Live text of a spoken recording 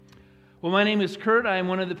Well, my name is Kurt. I'm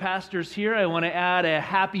one of the pastors here. I want to add a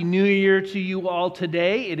Happy New Year to you all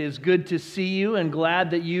today. It is good to see you and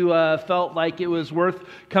glad that you felt like it was worth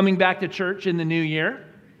coming back to church in the new year.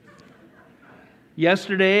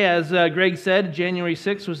 Yesterday, as Greg said, January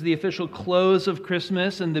 6th was the official close of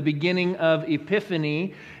Christmas and the beginning of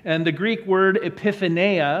Epiphany. And the Greek word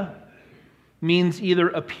epiphaneia means either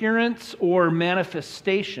appearance or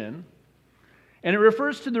manifestation. And it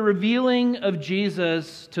refers to the revealing of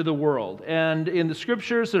Jesus to the world. And in the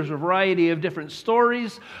scriptures, there's a variety of different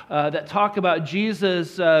stories that talk about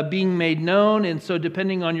Jesus being made known. And so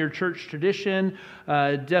depending on your church tradition,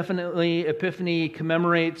 definitely Epiphany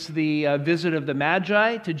commemorates the visit of the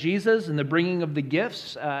Magi to Jesus and the bringing of the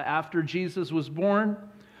gifts after Jesus was born.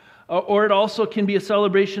 Or it also can be a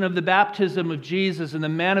celebration of the baptism of Jesus and the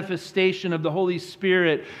manifestation of the Holy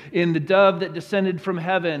Spirit in the dove that descended from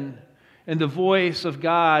heaven, and the voice of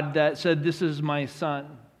God that said, "This is my Son,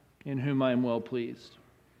 in whom I am well pleased."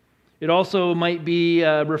 It also might be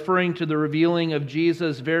referring to the revealing of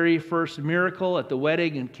Jesus' very first miracle at the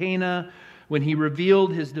wedding in Cana, when he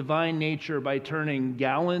revealed his divine nature by turning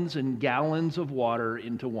gallons and gallons of water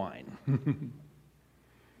into wine.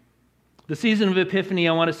 The season of Epiphany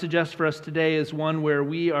I want to suggest for us today is one where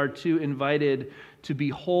we are too invited to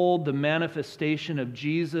behold the manifestation of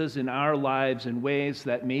Jesus in our lives in ways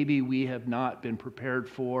that maybe we have not been prepared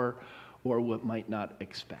for or what might not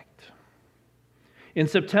expect. In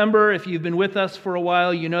September, if you've been with us for a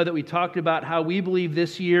while, you know that we talked about how we believe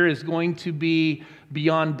this year is going to be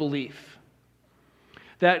beyond belief.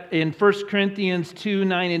 That in 1 Corinthians 2,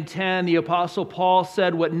 9 and 10, the Apostle Paul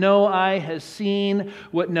said, "What no eye has seen,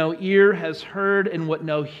 what no ear has heard, and what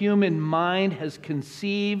no human mind has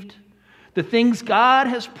conceived, the things God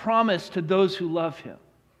has promised to those who love Him.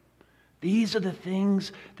 These are the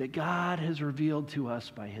things that God has revealed to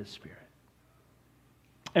us by His Spirit."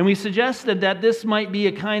 And we suggested that this might be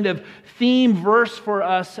a kind of theme verse for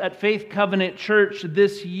us at Faith Covenant Church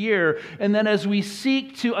this year. And then as we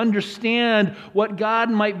seek to understand what God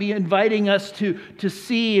might be inviting us to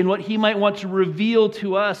see and what He might want to reveal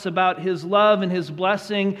to us about His love and His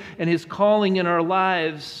blessing and His calling in our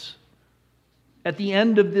lives, at the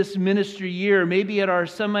end of this ministry year, maybe at our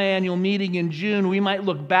semi-annual meeting in June, we might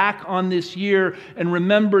look back on this year and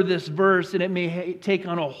remember this verse, and it may take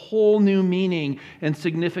on a whole new meaning and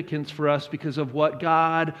significance for us because of what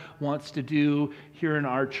God wants to do here in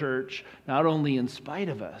our church, not only in spite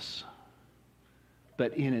of us,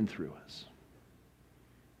 but in and through us.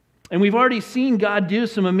 And we've already seen God do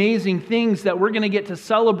some amazing things that we're going to get to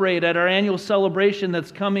celebrate at our annual celebration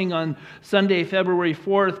that's coming on Sunday, February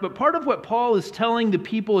 4th. But part of what Paul is telling the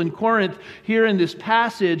people in Corinth here in this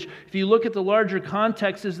passage, if you look at the larger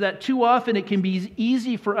context, is that too often it can be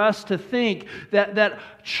easy for us to think that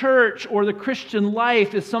church or the Christian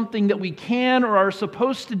life is something that we can or are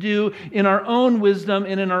supposed to do in our own wisdom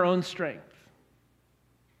and in our own strength.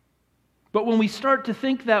 But when we start to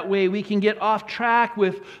think that way, we can get off track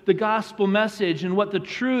with the gospel message and what the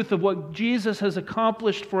truth of what Jesus has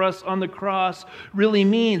accomplished for us on the cross really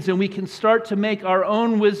means. And we can start to make our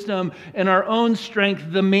own wisdom and our own strength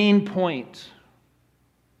the main point,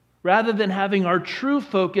 rather than having our true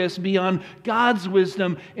focus be on God's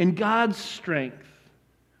wisdom and God's strength,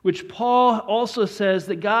 which Paul also says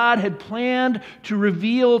that God had planned to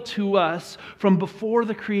reveal to us from before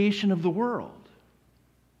the creation of the world.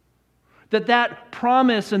 That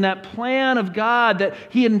promise and that plan of God that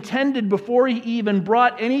He intended before He even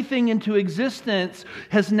brought anything into existence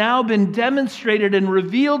has now been demonstrated and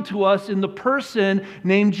revealed to us in the person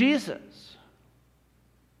named Jesus,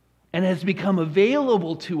 and has become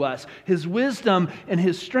available to us. His wisdom and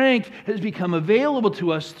His strength has become available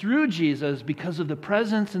to us through Jesus because of the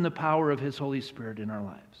presence and the power of His Holy Spirit in our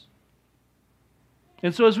lives.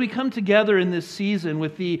 And so as we come together in this season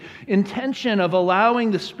with the intention of allowing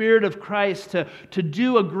the Spirit of Christ to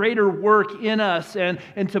do a greater work in us and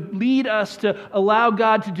to lead us to allow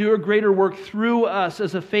God to do a greater work through us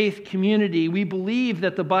as a faith community, we believe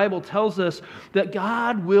that the Bible tells us that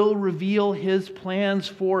God will reveal His plans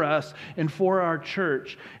for us and for our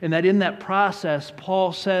church. And that in that process,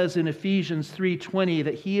 Paul says in Ephesians 3:20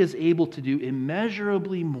 that He is able to do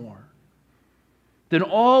immeasurably more than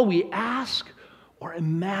all we ask or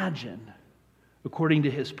imagine, according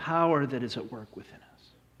to His power that is at work within us.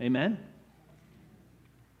 Amen?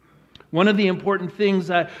 One of the important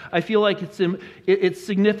things I feel like it's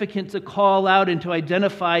significant to call out and to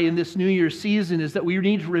identify in this New Year's season is that we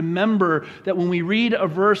need to remember that when we read a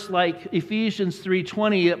verse like Ephesians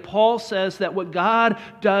 3:20, that Paul says that what God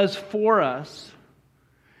does for us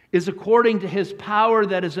is according to His power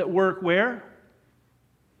that is at work where?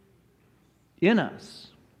 In us.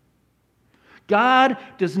 God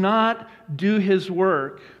does not do his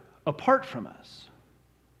work apart from us.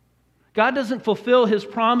 God doesn't fulfill his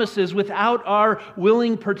promises without our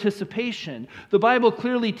willing participation. The Bible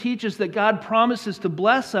clearly teaches that God promises to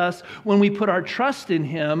bless us when we put our trust in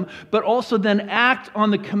him, but also then act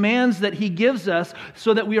on the commands that he gives us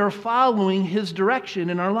so that we are following his direction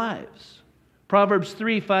in our lives. Proverbs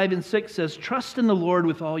 3:5-6 says, "Trust in the Lord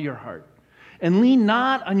with all your heart, and lean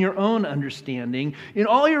not on your own understanding. In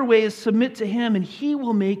all your ways submit to him, and he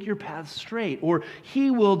will make your paths straight," or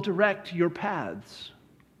he will direct your paths.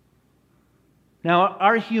 Now,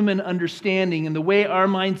 our human understanding and the way our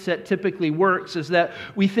mindset typically works is that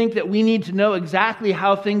we think that we need to know exactly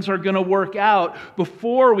how things are going to work out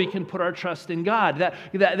before we can put our trust in God.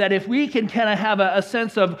 That if we can kind of have a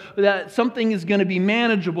sense of that something is going to be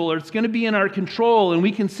manageable or it's going to be in our control and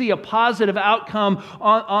we can see a positive outcome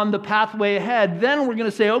on the pathway ahead, then we're going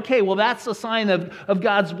to say, okay, well, that's a sign of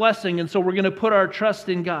God's blessing, and so we're going to put our trust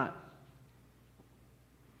in God.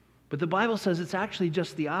 But the Bible says it's actually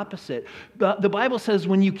just the opposite. The Bible says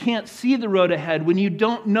when you can't see the road ahead, when you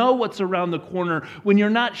don't know what's around the corner, when you're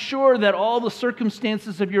not sure that all the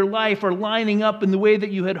circumstances of your life are lining up in the way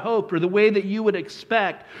that you had hoped or the way that you would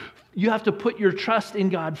expect, you have to put your trust in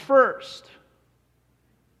God first.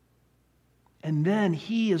 And then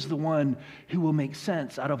he is the one who will make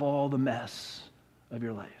sense out of all the mess of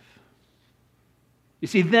your life. You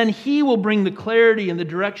see, then he will bring the clarity and the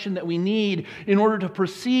direction that we need in order to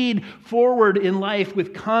proceed forward in life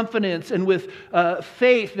with confidence and with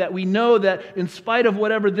faith that we know that in spite of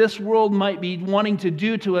whatever this world might be wanting to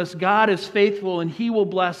do to us, God is faithful and he will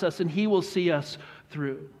bless us and he will see us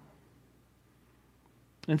through.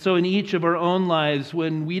 And so in each of our own lives,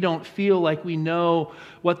 when we don't feel like we know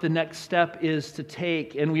what the next step is to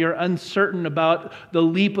take, and we are uncertain about the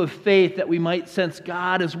leap of faith that we might sense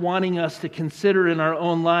God is wanting us to consider in our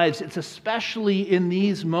own lives, it's especially in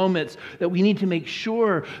these moments that we need to make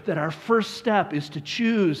sure that our first step is to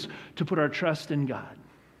choose to put our trust in God,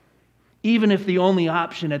 even if the only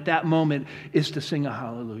option at that moment is to sing a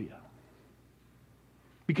hallelujah.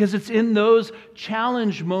 Because it's in those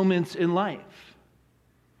challenge moments in life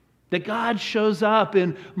that God shows up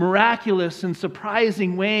in miraculous and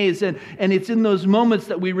surprising ways. And it's in those moments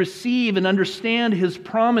that we receive and understand his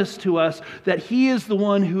promise to us that he is the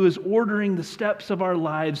one who is ordering the steps of our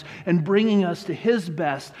lives and bringing us to his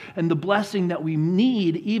best and the blessing that we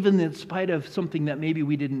need, even in spite of something that maybe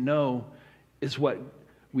we didn't know is what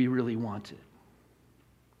we really wanted.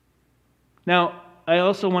 Now, I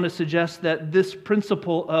also want to suggest that this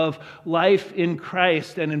principle of life in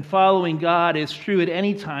Christ and in following God is true at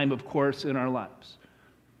any time, of course, in our lives.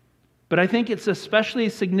 But I think it's especially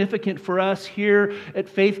significant for us here at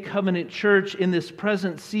Faith Covenant Church in this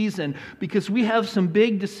present season because we have some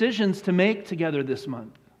big decisions to make together this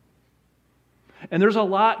month. And there's a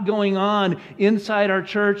lot going on inside our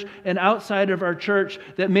church and outside of our church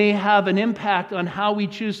that may have an impact on how we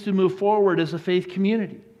choose to move forward as a faith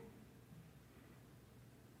community.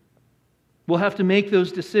 We'll have to make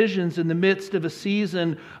those decisions in the midst of a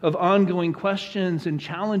season of ongoing questions and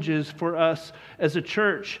challenges for us as a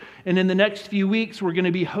church. And in the next few weeks, we're going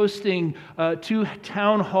to be hosting 2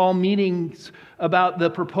 town hall meetings about the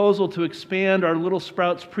proposal to expand our Little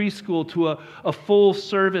Sprouts preschool to a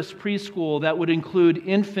full-service preschool that would include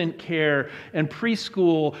infant care and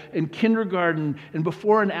preschool and kindergarten and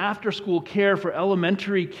before and after-school care for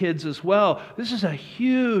elementary kids as well. This is a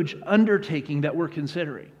huge undertaking that we're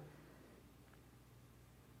considering.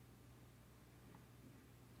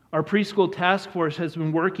 Our preschool task force has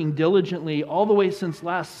been working diligently all the way since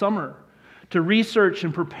last summer to research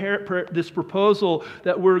and prepare this proposal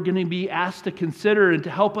that we're going to be asked to consider and to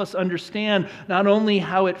help us understand not only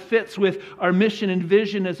how it fits with our mission and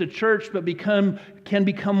vision as a church, but can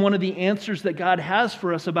become one of the answers that God has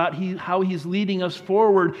for us about how he's leading us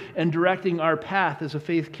forward and directing our path as a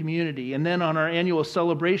faith community. And then on our annual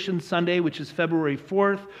celebration Sunday, which is February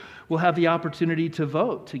 4th, we'll have the opportunity to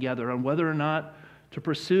vote together on whether or not to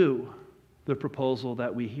pursue the proposal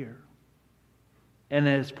that we hear. And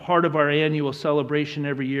as part of our annual celebration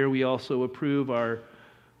every year, we also approve our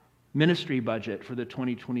ministry budget for the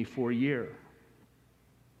 2024 year.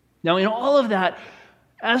 Now, in all of that,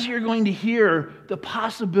 as you're going to hear, the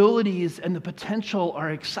possibilities and the potential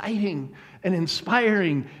are exciting and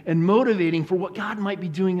inspiring and motivating for what God might be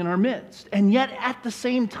doing in our midst. And yet, at the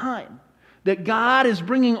same time, That God is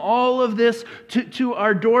bringing all of this to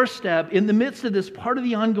our doorstep in the midst of this. Part of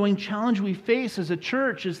the ongoing challenge we face as a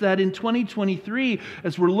church is that in 2023,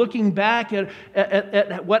 as we're looking back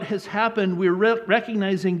at what has happened, we're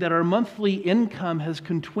recognizing that our monthly income has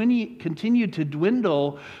continued to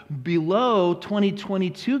dwindle below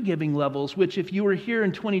 2022 giving levels, which if you were here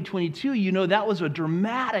in 2022, you know that was a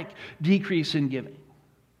dramatic decrease in giving.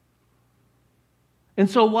 And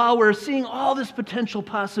so while we're seeing all this potential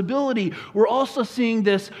possibility, we're also seeing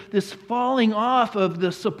this falling off of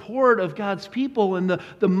the support of God's people and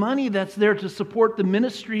the money that's there to support the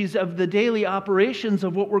ministries of the daily operations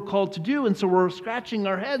of what we're called to do. And so we're scratching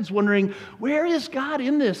our heads wondering, where is God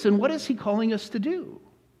in this and what is He calling us to do?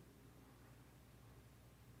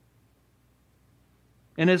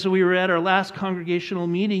 And as we were at our last congregational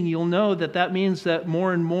meeting, you'll know that means that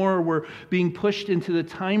more and more we're being pushed into the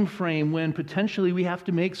time frame when potentially we have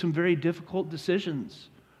to make some very difficult decisions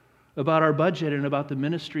about our budget and about the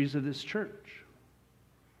ministries of this church.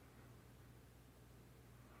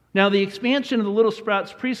 Now, the expansion of the Little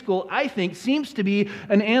Sprouts Preschool, I think, seems to be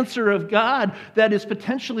an answer of God that is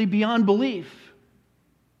potentially beyond belief.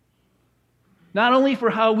 Not only for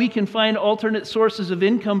how we can find alternate sources of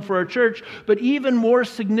income for our church, but even more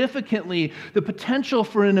significantly, the potential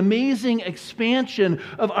for an amazing expansion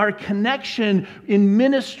of our connection in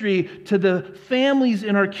ministry to the families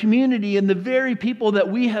in our community and the very people that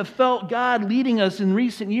we have felt God leading us in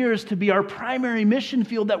recent years to be our primary mission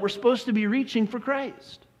field that we're supposed to be reaching for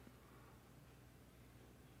Christ.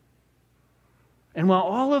 And while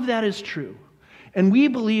all of that is true, and we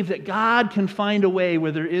believe that God can find a way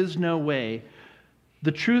where there is no way,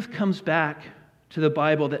 the truth comes back to the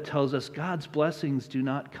Bible that tells us God's blessings do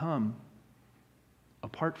not come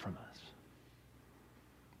apart from us,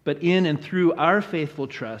 but in and through our faithful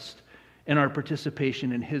trust and our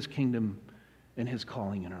participation in His kingdom and His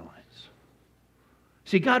calling in our lives.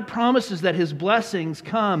 See, God promises that His blessings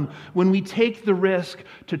come when we take the risk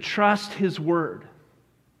to trust His word.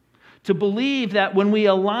 To believe that when we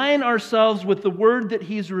align ourselves with the word that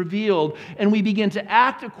He's revealed and we begin to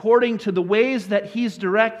act according to the ways that He's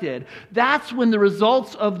directed, that's when the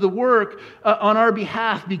results of the work on our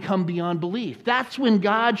behalf become beyond belief. That's when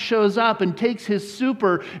God shows up and takes His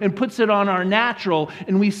super and puts it on our natural,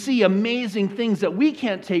 and we see amazing things that we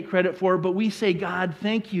can't take credit for, but we say, God,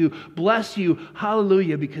 thank you, bless you,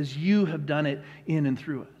 hallelujah, because you have done it in and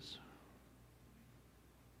through us.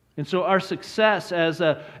 And so our success as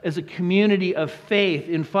a community of faith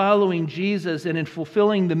in following Jesus and in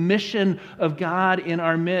fulfilling the mission of God in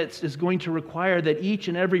our midst is going to require that each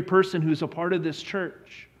and every person who's a part of this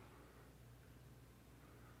church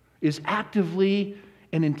is actively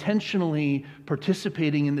and intentionally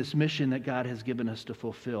participating in this mission that God has given us to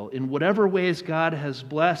fulfill in whatever ways God has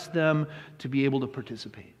blessed them to be able to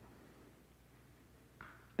participate.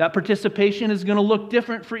 That participation is going to look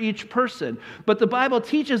different for each person. But the Bible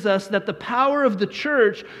teaches us that the power of the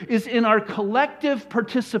church is in our collective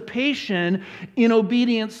participation in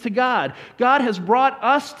obedience to God. God has brought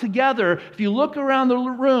us together. If you look around the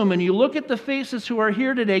room and you look at the faces who are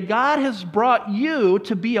here today, God has brought you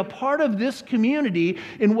to be a part of this community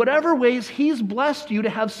in whatever ways He's blessed you to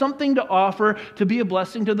have something to offer to be a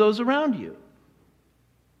blessing to those around you.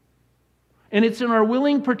 And it's in our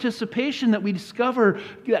willing participation that we discover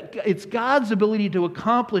that it's God's ability to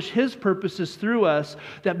accomplish His purposes through us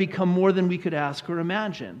that become more than we could ask or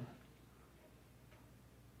imagine.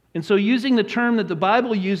 And so using the term that the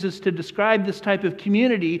Bible uses to describe this type of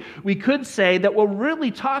community, we could say that what we're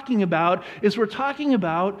really talking about is we're talking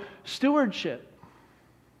about stewardship.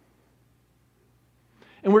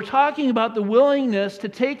 And we're talking about the willingness to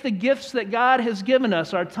take the gifts that God has given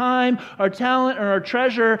us, our time, our talent, and our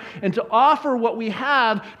treasure, and to offer what we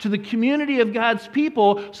have to the community of God's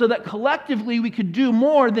people so that collectively we could do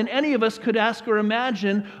more than any of us could ask or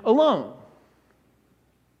imagine alone.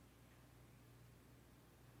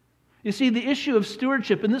 You see, the issue of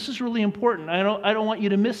stewardship, and this is really important, I don't want you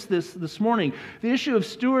to miss this morning. The issue of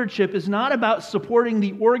stewardship is not about supporting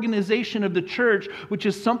the organization of the church, which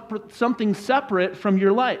is something separate from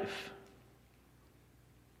your life.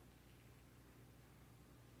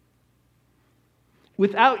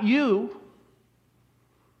 Without you,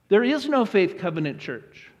 there is no Faith Covenant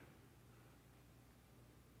Church.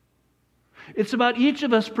 It's about each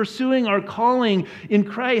of us pursuing our calling in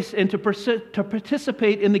Christ and to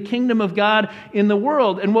participate in the kingdom of God in the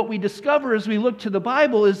world. And what we discover as we look to the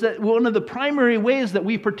Bible is that one of the primary ways that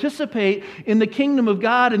we participate in the kingdom of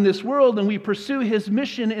God in this world and we pursue His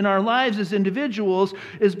mission in our lives as individuals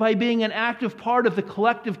is by being an active part of the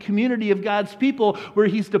collective community of God's people, where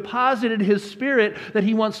He's deposited His Spirit that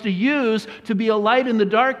He wants to use to be a light in the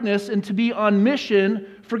darkness and to be on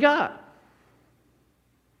mission for God.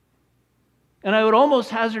 And I would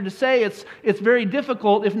almost hazard to say it's very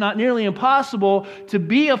difficult, if not nearly impossible, to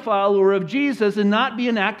be a follower of Jesus and not be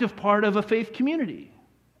an active part of a faith community.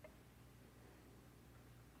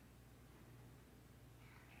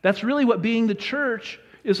 That's really what being the church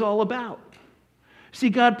is all about. See,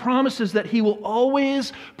 God promises that He will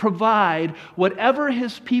always provide whatever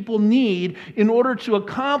His people need in order to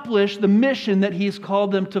accomplish the mission that He's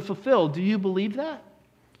called them to fulfill. Do you believe that?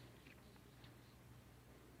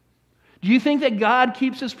 Do you think that God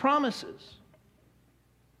keeps His promises?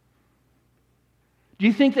 Do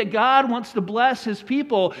you think that God wants to bless His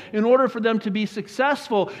people in order for them to be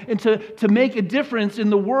successful and to make a difference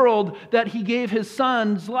in the world that He gave His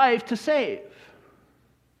Son's life to save?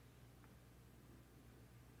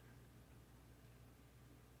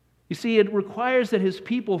 You see, it requires that His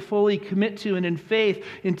people fully commit to and in faith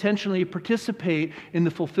intentionally participate in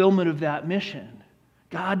the fulfillment of that mission.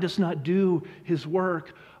 God does not do His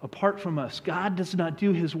work apart from us. God does not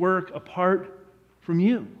do His work apart from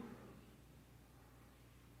you.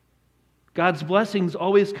 God's blessings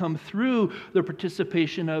always come through the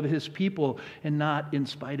participation of His people and not in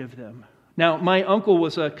spite of them. Now, my uncle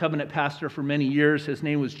was a covenant pastor for many years. His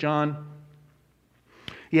name was John.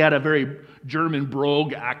 He had a very German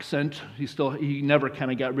brogue accent. He never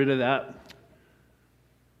kind of got rid of that.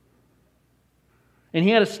 And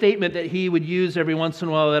he had a statement that he would use every once in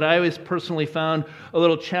a while that I always personally found a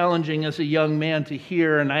little challenging as a young man to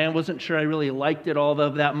hear, and I wasn't sure I really liked it all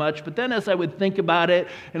that much. But then as I would think about it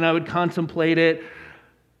and I would contemplate it,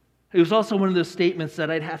 it was also one of those statements that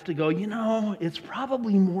I'd have to go, it's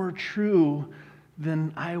probably more true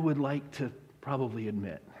than I would like to probably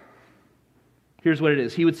admit. Here's what it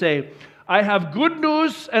is. He would say, I have good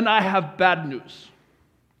news and I have bad news.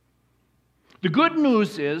 The good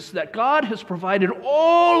news is that God has provided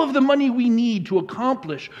all of the money we need to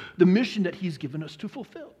accomplish the mission that He's given us to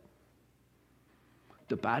fulfill.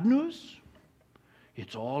 The bad news,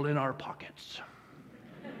 it's all in our pockets.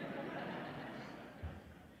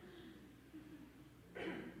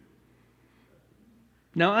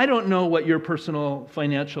 Now, I don't know what your personal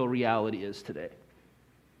financial reality is today.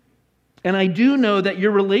 And I do know that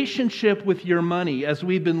your relationship with your money, as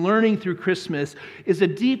we've been learning through Christmas, is a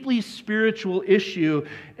deeply spiritual issue,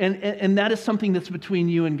 and that is something that's between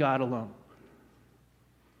you and God alone.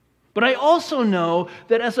 But I also know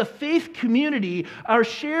that as a faith community, our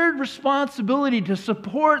shared responsibility to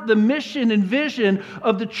support the mission and vision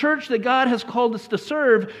of the church that God has called us to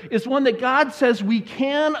serve is one that God says we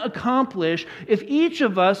can accomplish if each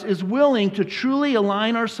of us is willing to truly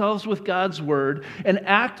align ourselves with God's word and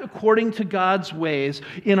act according to God's ways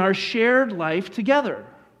in our shared life together.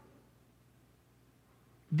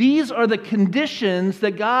 These are the conditions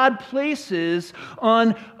that God places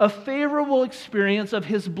on a favorable experience of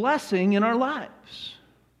His blessing in our lives.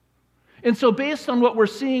 And so based on what we're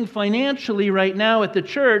seeing financially right now at the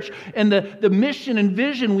church and the mission and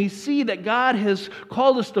vision we see that God has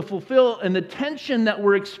called us to fulfill and the tension that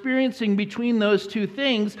we're experiencing between those two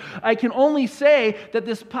things, I can only say that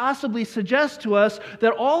this possibly suggests to us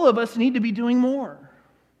that all of us need to be doing more.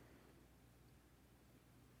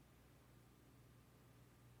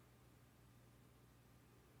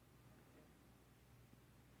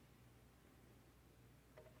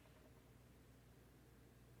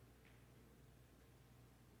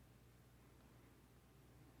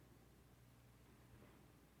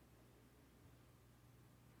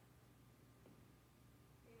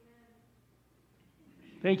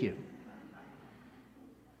 Thank you.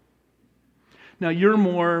 Now, your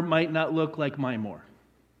more might not look like my more,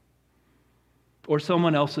 or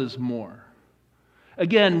someone else's more.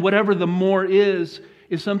 Again, whatever the more is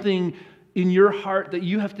something in your heart that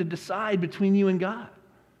you have to decide between you and God.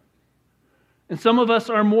 And some of us,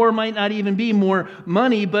 our more might not even be more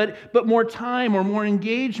money, but more time or more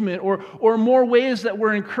engagement or more ways that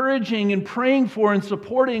we're encouraging and praying for and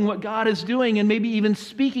supporting what God is doing and maybe even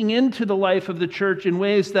speaking into the life of the church in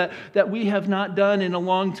ways that we have not done in a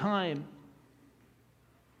long time.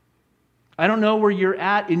 I don't know where you're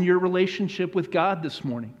at in your relationship with God this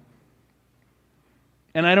morning.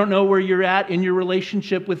 And I don't know where you're at in your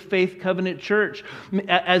relationship with Faith Covenant Church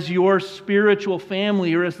as your spiritual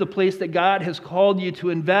family or as the place that God has called you to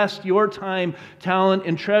invest your time, talent,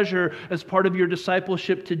 and treasure as part of your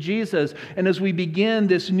discipleship to Jesus. And as we begin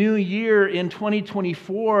this new year in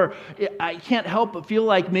 2024, I can't help but feel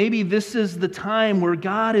like maybe this is the time where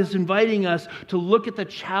God is inviting us to look at the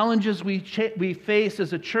challenges we face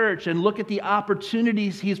as a church and look at the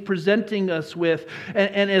opportunities He's presenting us with.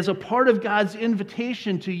 And as a part of God's invitation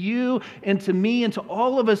to you and to me and to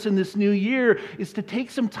all of us in this new year is to take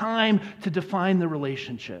some time to define the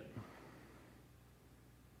relationship.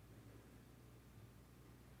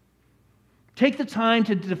 Take the time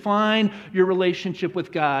to define your relationship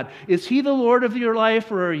with God. Is He the Lord of your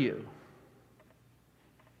life, or are you?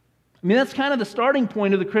 I mean, that's kind of the starting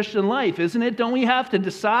point of the Christian life, isn't it? Don't we have to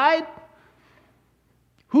decide?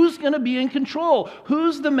 Who's going to be in control?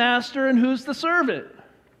 Who's the master and who's the servant?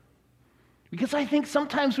 Because I think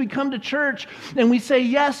sometimes we come to church and we say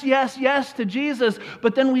yes, yes, yes to Jesus,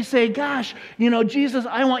 but then we say, gosh, Jesus,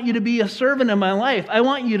 I want you to be a servant in my life. I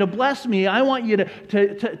want you to bless me. I want you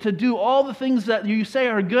to do all the things that you say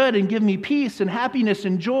are good and give me peace and happiness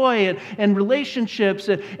and joy and relationships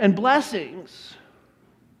and blessings.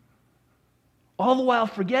 All the while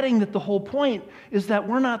forgetting that the whole point is that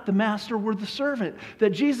we're not the master, we're the servant. That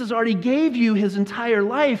Jesus already gave you His entire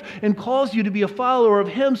life and calls you to be a follower of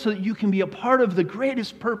Him so that you can be a part of the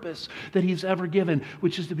greatest purpose that He's ever given,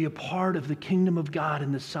 which is to be a part of the kingdom of God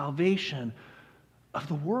and the salvation of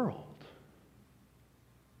the world.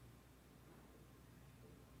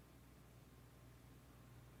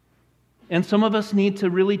 And some of us need to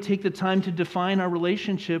really take the time to define our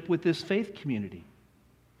relationship with this faith community.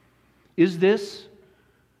 Is this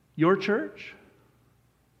your church?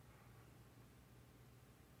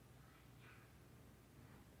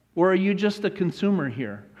 Or are you just a consumer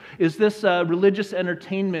here? Is this religious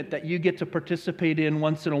entertainment that you get to participate in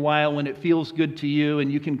once in a while when it feels good to you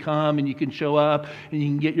and you can come and you can show up and you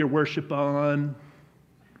can get your worship on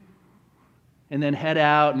and then head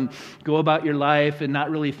out and go about your life and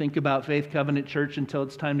not really think about Faith Covenant Church until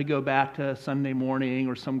it's time to go back to Sunday morning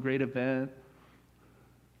or some great event?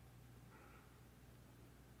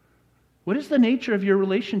 What is the nature of your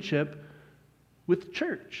relationship with the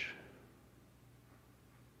church?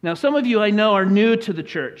 Now, some of you I know are new to the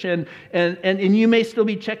church, and you may still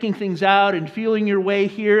be checking things out and feeling your way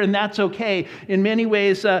here, and that's okay. In many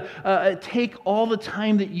ways, take all the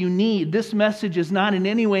time that you need. This message is not in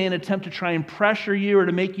any way an attempt to try and pressure you or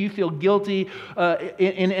to make you feel guilty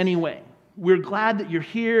in any way. We're glad that you're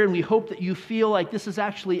here, and we hope that you feel like this is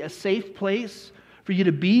actually a safe place for you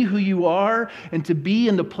to be who you are and to be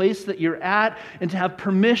in the place that you're at and to have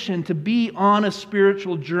permission to be on a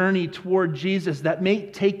spiritual journey toward Jesus that may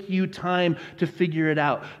take you time to figure it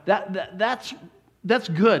out. That's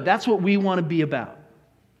good. That's what we want to be about.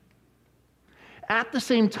 At the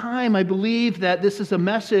same time, I believe that this is a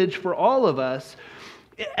message for all of us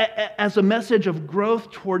as a message of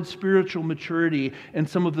growth towards spiritual maturity and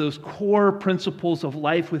some of those core principles of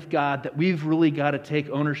life with God that we've really got to take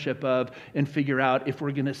ownership of and figure out if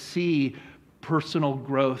we're going to see personal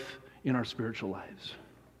growth in our spiritual lives.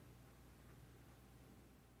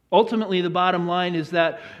 Ultimately, the bottom line is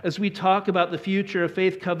that as we talk about the future of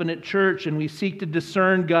Faith Covenant Church and we seek to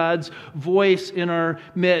discern God's voice in our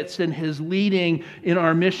midst and His leading in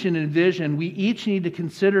our mission and vision, we each need to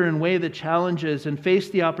consider and weigh the challenges and face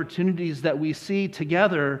the opportunities that we see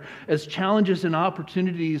together as challenges and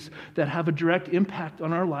opportunities that have a direct impact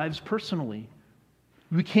on our lives personally.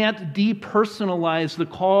 We can't depersonalize the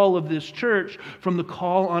call of this church from the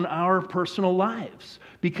call on our personal lives,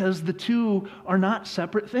 because the two are not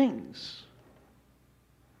separate things.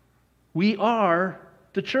 We are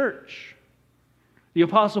the church. The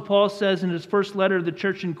Apostle Paul says in his first letter to the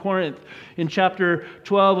church in Corinth, in chapter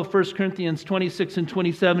 12 of 1 Corinthians 26 and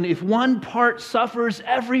 27, if one part suffers,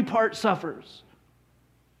 every part suffers.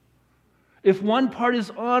 If one part is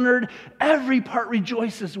honored, every part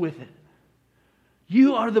rejoices with it.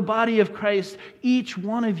 You are the body of Christ. Each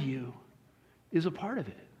one of you is a part of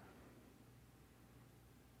it.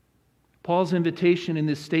 Paul's invitation in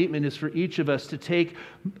this statement is for each of us to take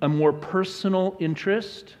a more personal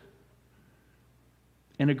interest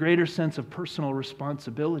and a greater sense of personal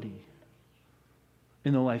responsibility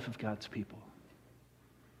in the life of God's people.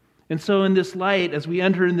 And so in this light, as we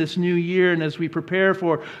enter in this new year and as we prepare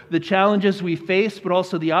for the challenges we face, but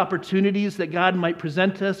also the opportunities that God might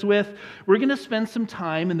present us with, we're going to spend some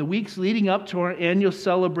time in the weeks leading up to our annual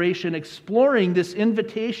celebration exploring this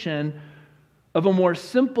invitation of a more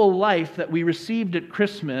simple life that we received at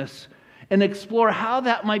Christmas and explore how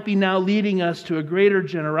that might be now leading us to a greater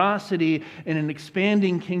generosity and an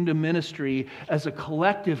expanding kingdom ministry as a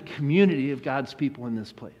collective community of God's people in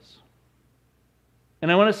this place.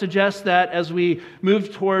 And I want to suggest that as we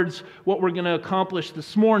move towards what we're going to accomplish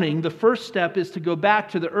this morning, the first step is to go back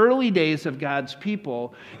to the early days of God's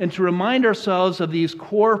people and to remind ourselves of these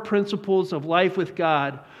core principles of life with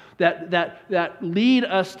God that lead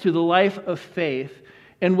us to the life of faith.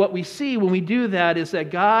 And what we see when we do that is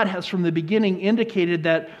that God has from the beginning indicated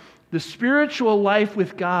that the spiritual life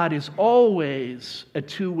with God is always a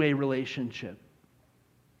two-way relationship.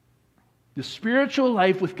 The spiritual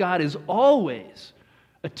life with God is always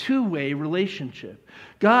a two-way relationship.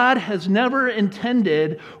 God has never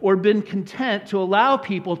intended or been content to allow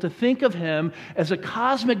people to think of Him as a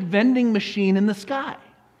cosmic vending machine in the sky,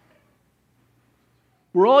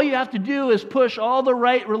 where all you have to do is push all the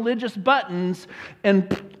right religious buttons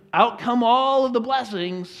and out come all of the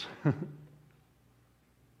blessings.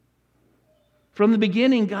 From the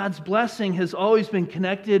beginning, God's blessing has always been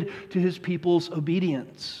connected to His people's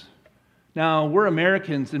obedience. Now, we're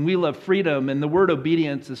Americans and we love freedom, and the word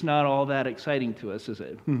obedience is not all that exciting to us, is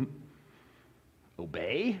it?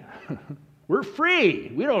 Obey? We're free.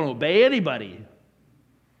 We don't obey anybody.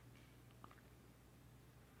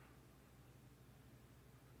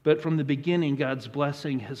 But from the beginning, God's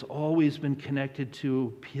blessing has always been connected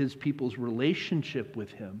to His people's relationship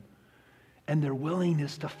with Him and their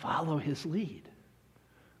willingness to follow His lead,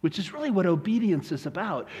 which is really what obedience is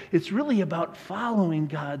about. It's really about following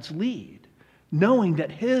God's lead, knowing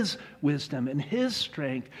that His wisdom and His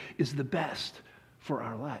strength is the best for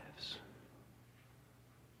our lives.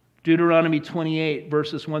 Deuteronomy 28,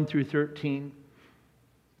 verses 1 through 13.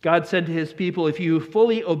 God said to His people, "If you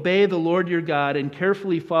fully obey the Lord your God and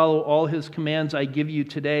carefully follow all His commands I give you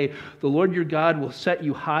today, the Lord your God will set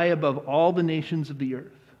you high above all the nations of the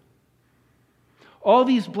earth. All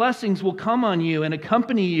these blessings will come on you and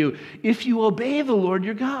accompany you if you obey the Lord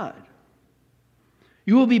your God.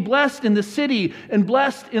 You will be blessed in the city and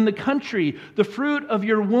blessed in the country. The fruit of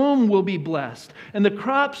your womb will be blessed, and the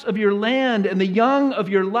crops of your land and the young of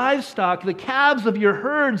your livestock, the calves of your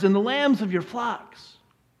herds and the lambs of your flocks.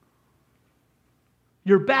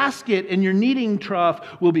 Your basket and your kneading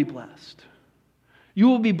trough will be blessed. You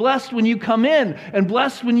will be blessed when you come in and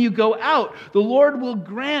blessed when you go out. The Lord will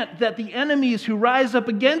grant that the enemies who rise up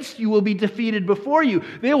against you will be defeated before you.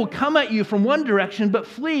 They will come at you from one direction, but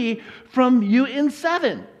flee from you in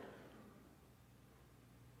seven.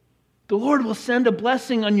 The Lord will send a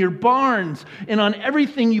blessing on your barns and on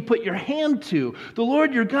everything you put your hand to. The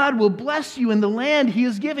Lord your God will bless you in the land He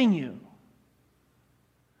is giving you.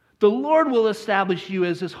 The Lord will establish you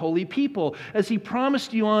as His holy people, as He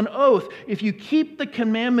promised you on oath. If you keep the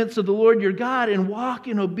commandments of the Lord your God and walk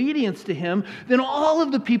in obedience to Him, then all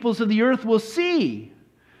of the peoples of the earth will see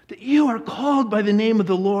that you are called by the name of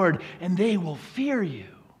the Lord, and they will fear you.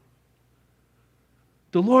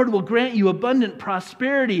 The Lord will grant you abundant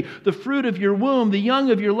prosperity, the fruit of your womb, the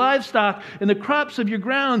young of your livestock, and the crops of your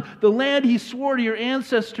ground, the land He swore to your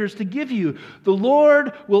ancestors to give you. The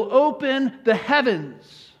Lord will open the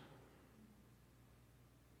heavens,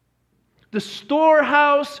 the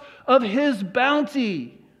storehouse of His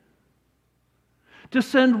bounty, to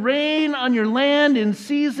send rain on your land in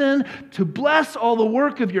season, to bless all the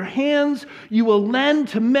work of your hands. You will lend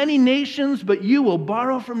to many nations, but you will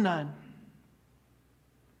borrow from none.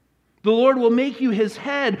 The Lord will make you His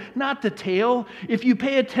head, not the tail. If you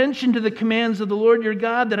pay attention to the commands of the Lord your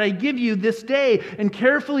God that I give you this day and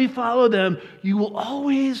carefully follow them, you will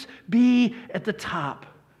always be at the top,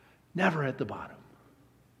 never at the bottom.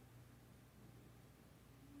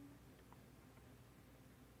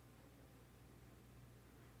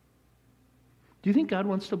 Do you think God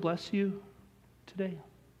wants to bless you today?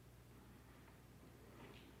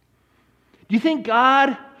 Do you think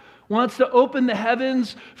God wants to open the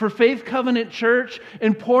heavens for Faith Covenant Church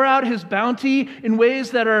and pour out His bounty in ways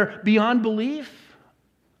that are beyond belief?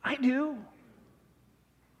 I do.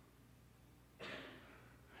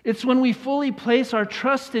 It's when we fully place our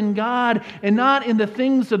trust in God and not in the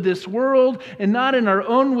things of this world and not in our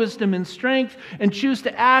own wisdom and strength and choose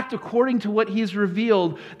to act according to what He's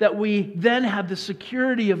revealed that we then have the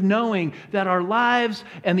security of knowing that our lives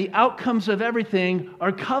and the outcomes of everything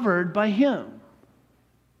are covered by Him.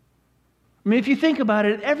 I mean, if you think about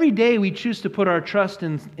it, every day we choose to put our trust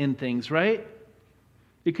in things, right?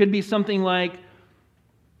 It could be something like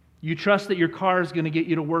you trust that your car is going to get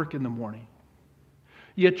you to work in the morning.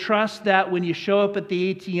 You trust that when you show up at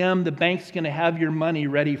the ATM, the bank's going to have your money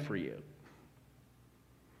ready for you.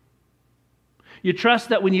 You trust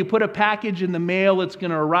that when you put a package in the mail, it's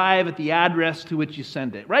going to arrive at the address to which you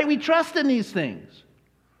send it, right? We trust in these things.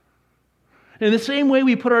 In the same way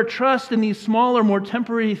we put our trust in these smaller, more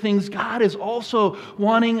temporary things, God is also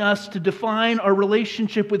wanting us to define our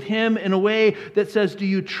relationship with Him in a way that says, do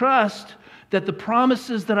you trust that the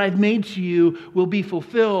promises that I've made to you will be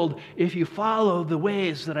fulfilled if you follow the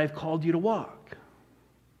ways that I've called you to walk?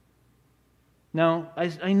 Now,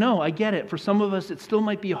 I know, I get it. For some of us, it still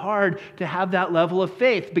might be hard to have that level of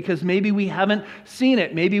faith because maybe we haven't seen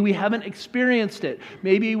it. Maybe we haven't experienced it.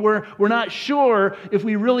 Maybe we're not sure if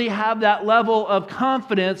we really have that level of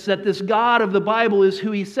confidence that this God of the Bible is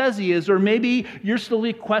who He says He is. Or maybe you're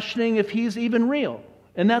still questioning if He's even real.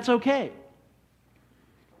 And that's okay.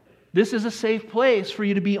 This is a safe place for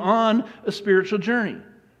you to be on a spiritual journey.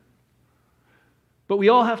 But we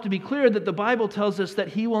all have to be clear that the Bible tells us that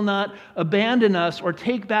He will not abandon us or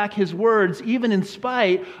take back His words, even in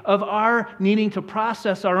spite of our needing to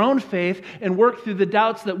process our own faith and work through the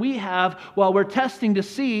doubts that we have while we're testing to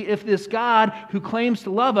see if this God who claims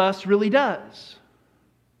to love us really does.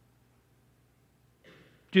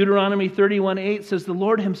 Deuteronomy 31:8 says, "The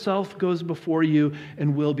Lord Himself goes before you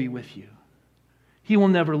and will be with you. He will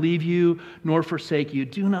never leave you nor forsake you.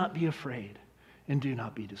 Do not be afraid and do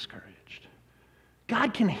not be discouraged."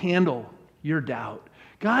 God can handle your doubt.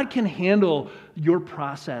 God can handle your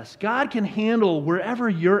process. God can handle wherever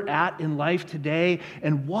you're at in life today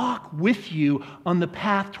and walk with you on the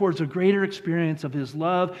path towards a greater experience of His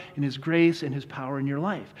love and His grace and His power in your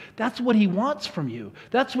life. That's what He wants from you.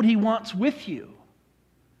 That's what He wants with you.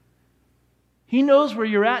 He knows where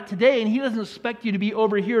you're at today, and He doesn't expect you to be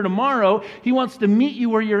over here tomorrow. He wants to meet you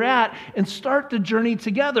where you're at and start the journey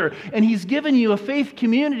together. And He's given you a faith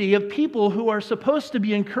community of people who are supposed to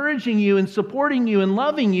be encouraging you and supporting you and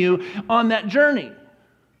loving you on that journey.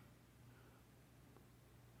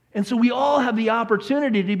 And so we all have the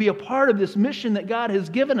opportunity to be a part of this mission that God has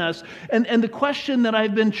given us. And the question that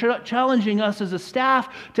I've been challenging us as a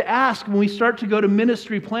staff to ask when we start to go to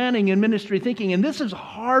ministry planning and ministry thinking, and this is a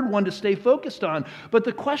hard one to stay focused on, but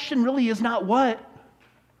the question really is not what.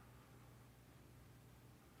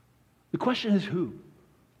 The question is who.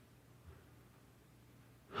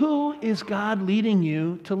 Who is God leading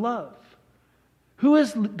you to love? Who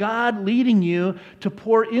is God leading you to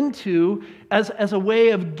pour into as a way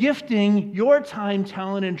of gifting your time,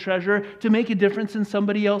 talent, and treasure to make a difference in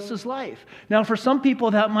somebody else's life? Now, for some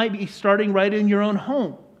people, that might be starting right in your own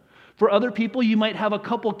home. For other people, you might have a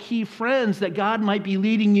couple key friends that God might be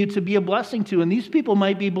leading you to be a blessing to. And these people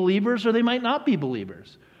might be believers or they might not be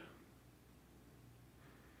believers.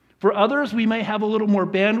 For others, we might have a little more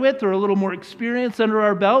bandwidth or a little more experience under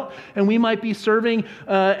our belt, and we might be serving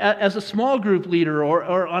as a small group leader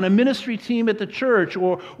or on a ministry team at the church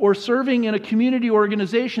or serving in a community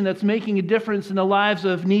organization that's making a difference in the lives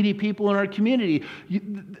of needy people in our community.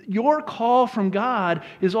 Your call from God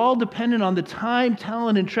is all dependent on the time,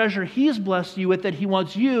 talent, and treasure He's blessed you with that He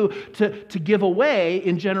wants you to give away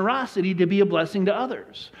in generosity to be a blessing to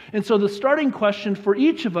others. And so the starting question for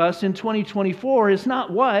each of us in 2024 is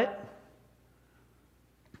not what,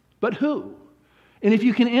 but who? And if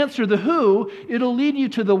you can answer the who, it'll lead you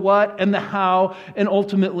to the what and the how and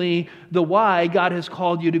ultimately the why God has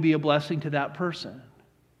called you to be a blessing to that person.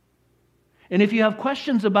 And if you have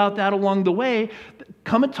questions about that along the way,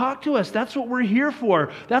 come and talk to us. That's what we're here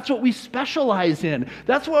for. That's what we specialize in.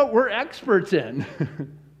 That's what we're experts in.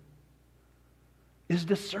 Is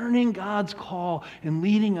discerning God's call and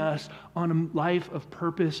leading us on a life of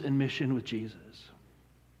purpose and mission with Jesus.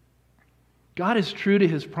 God is true to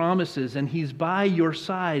His promises, and He's by your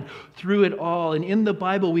side through it all. And in the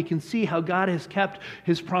Bible, we can see how God has kept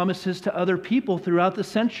His promises to other people throughout the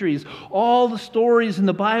centuries. All the stories in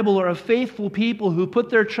the Bible are of faithful people who put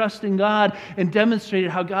their trust in God and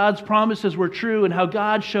demonstrated how God's promises were true and how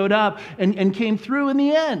God showed up and came through in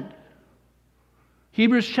the end.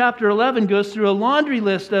 Hebrews chapter 11 goes through a laundry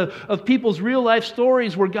list of people's real life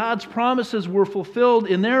stories where God's promises were fulfilled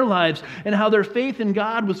in their lives and how their faith in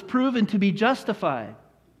God was proven to be justified.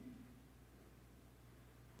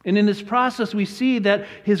 And in this process, we see that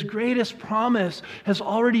His greatest promise has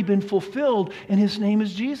already been fulfilled, and His name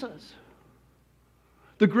is Jesus.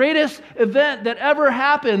 The greatest event that ever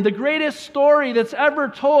happened, the greatest story that's ever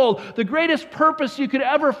told, the greatest purpose you could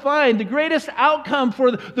ever find, the greatest outcome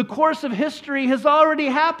for the course of history has already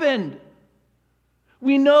happened.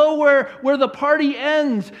 We know where the party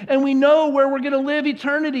ends, and we know where we're going to live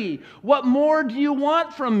eternity. What more do you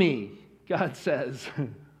want from me? God says.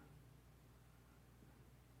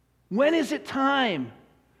 When is it time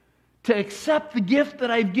to accept the gift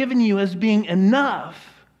that I've given you as being enough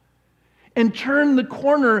and turn the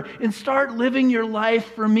corner and start living your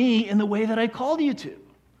life for me in the way that I called you to?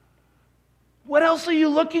 What else are you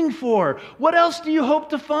looking for? What else do you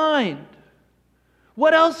hope to find?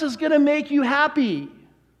 What else is going to make you happy?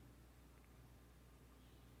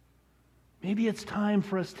 Maybe it's time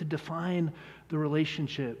for us to define the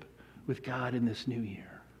relationship with God in this new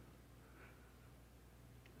year.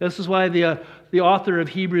 This is why the author of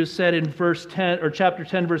Hebrews said in chapter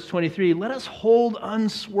 10, verse 23, "Let us hold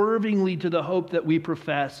unswervingly to the hope that we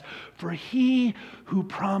profess, for he who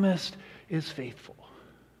promised is faithful."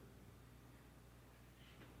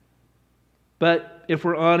 But if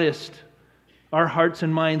we're honest, our hearts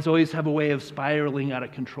and minds always have a way of spiraling out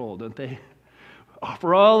of control, don't they?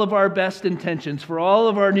 For all of our best intentions, for all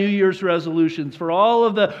of our New Year's resolutions, for all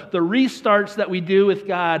of the restarts that we do with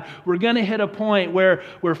God, we're going to hit a point where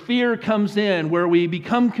fear comes in, where we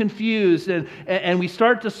become confused and we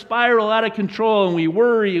start to spiral out of control, and we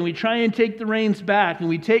worry and we try and take the reins back and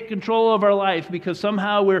we take control of our life because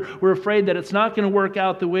somehow we're afraid that it's not going to work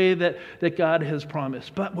out the way that God has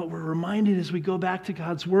promised. But what we're reminded as we go back to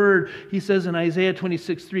God's Word, He says in Isaiah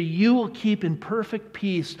 26:3, "You will keep in perfect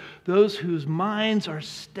peace those whose minds are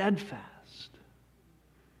steadfast."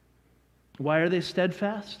 Why are they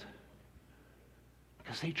steadfast?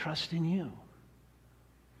 Because they trust in you.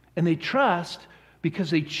 And they trust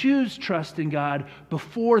because they choose trust in God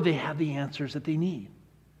before they have the answers that they need.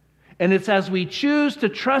 And it's as we choose to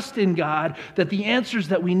trust in God that the answers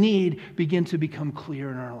that we need begin to become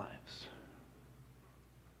clear in our lives.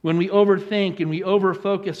 When we overthink and we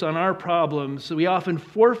overfocus on our problems, we often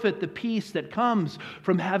forfeit the peace that comes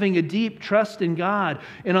from having a deep trust in God.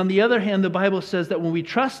 And on the other hand, the Bible says that when we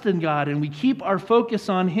trust in God and we keep our focus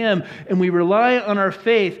on Him and we rely on our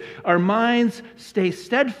faith, our minds stay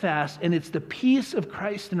steadfast, and it's the peace of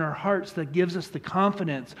Christ in our hearts that gives us the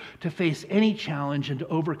confidence to face any challenge and to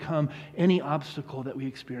overcome any obstacle that we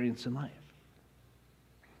experience in life.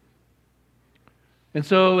 And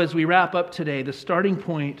so as we wrap up today, the starting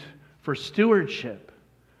point for stewardship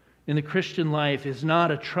in the Christian life is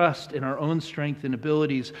not a trust in our own strength and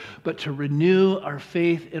abilities, but to renew our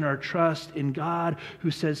faith and our trust in God, who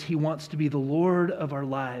says He wants to be the Lord of our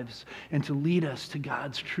lives and to lead us to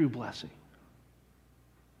God's true blessing.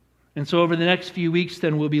 And so over the next few weeks,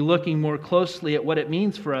 then, we'll be looking more closely at what it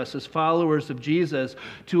means for us as followers of Jesus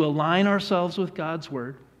to align ourselves with God's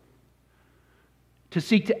Word, to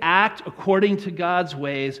seek to act according to God's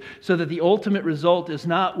ways so that the ultimate result is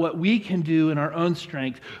not what we can do in our own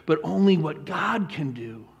strength, but only what God can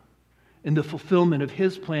do in the fulfillment of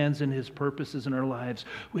His plans and His purposes in our lives,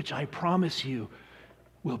 which I promise you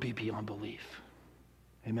will be beyond belief.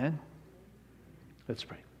 Amen? Let's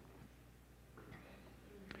pray.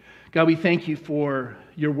 God, we thank You for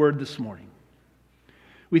Your word this morning.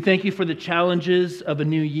 We thank You for the challenges of a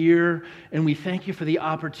new year, and we thank You for the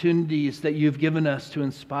opportunities that You've given us to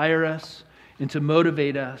inspire us and to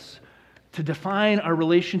motivate us, to define our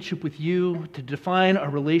relationship with You, to define our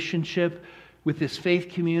relationship with this faith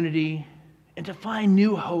community, and to find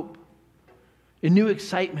new hope and new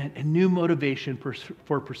excitement and new motivation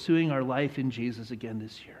for pursuing our life in Jesus again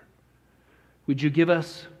this year. Would You give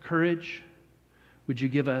us courage? Would You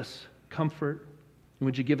give us comfort? And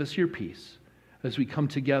would You give us Your peace as we come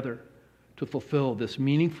together to fulfill this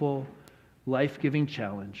meaningful, life-giving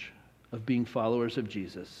challenge of being followers of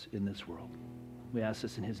Jesus in this world? We ask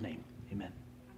this in His name. Amen.